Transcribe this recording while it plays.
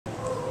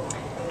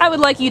I would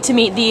like you to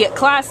meet the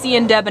classy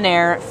and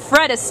debonair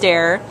Fred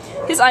Astair.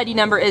 His ID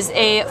number is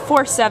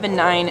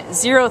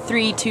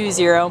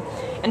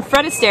A4790320, and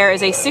Fred Astair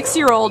is a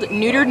 6-year-old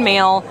neutered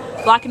male,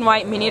 black and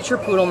white miniature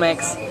poodle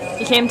mix.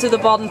 He came to the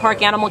Baldwin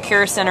Park Animal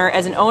Care Center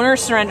as an owner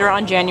surrender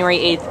on January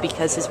 8th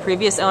because his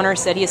previous owner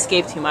said he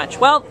escaped too much.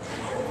 Well,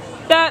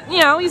 that, you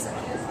know, he's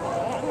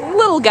a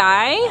little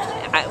guy.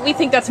 We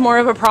think that's more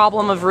of a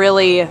problem of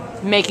really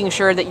making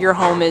sure that your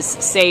home is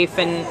safe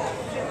and,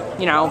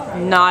 you know,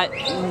 not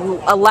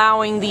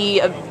allowing the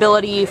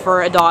ability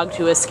for a dog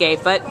to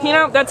escape. But, you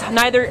know, that's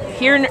neither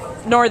here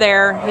nor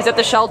there. He's at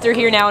the shelter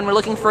here now and we're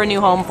looking for a new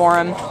home for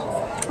him.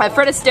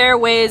 Fred Astair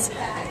weighs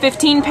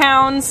 15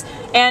 pounds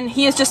and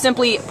he is just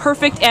simply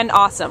perfect and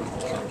awesome.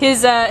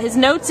 His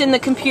notes in the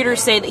computer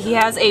say that he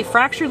has a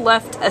fractured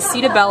left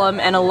acetabellum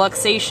and a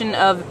luxation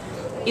of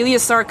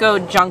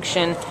iliosarco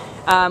junction,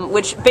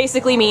 which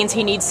basically means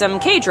he needs some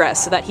cage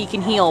rest so that he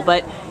can heal,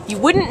 but you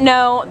wouldn't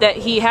know that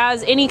he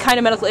has any kind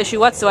of medical issue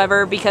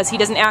whatsoever because he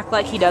doesn't act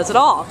like he does at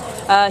all.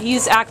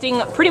 He's acting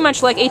pretty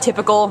much like a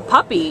typical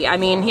puppy. I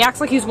mean, he acts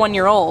like he's 1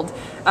 year old.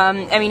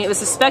 I mean, it was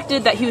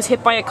suspected that he was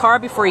hit by a car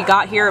before he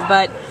got here,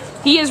 but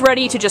he is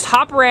ready to just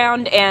hop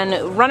around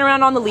and run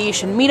around on the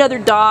leash and meet other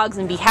dogs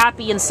and be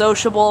happy and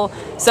sociable.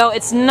 So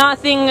it's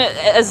nothing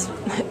as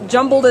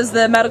jumbled as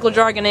the medical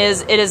jargon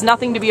is. It is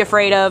nothing to be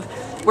afraid of.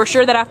 We're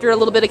sure that after a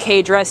little bit of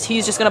cage rest,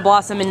 he's just going to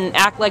blossom and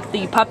act like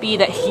the puppy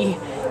that he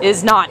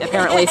is not,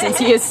 apparently, since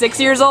he is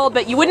 6 years old,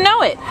 but you wouldn't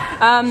know it.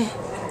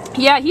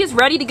 Yeah, he is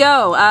ready to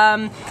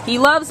go. He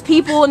loves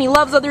people and he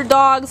loves other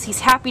dogs. He's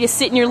happy to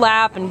sit in your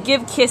lap and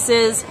give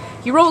kisses.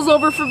 He rolls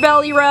over for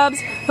belly rubs.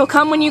 He'll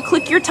come when you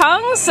click your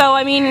tongue. So,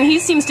 I mean, he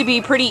seems to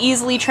be pretty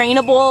easily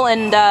trainable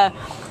and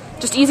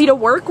just easy to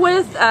work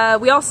with.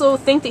 We also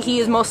think that he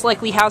is most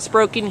likely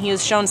housebroken. He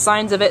has shown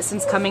signs of it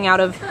since coming out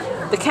of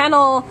the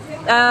kennel.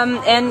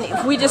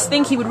 And we just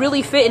think he would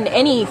really fit in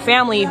any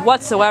family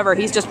whatsoever.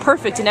 He's just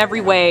perfect in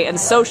every way and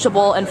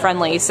sociable and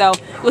friendly. So,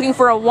 looking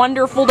for a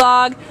wonderful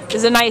dog.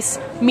 There's a nice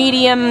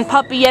medium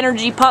puppy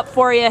energy pup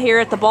for you here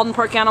at the Baldwin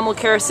Park Animal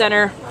Care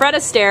Center. Fred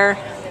Astair,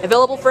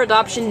 available for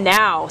adoption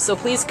now. So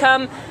please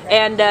come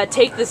and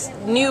take this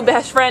new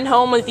best friend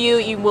home with you.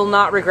 You will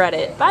not regret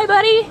it. Bye,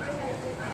 buddy!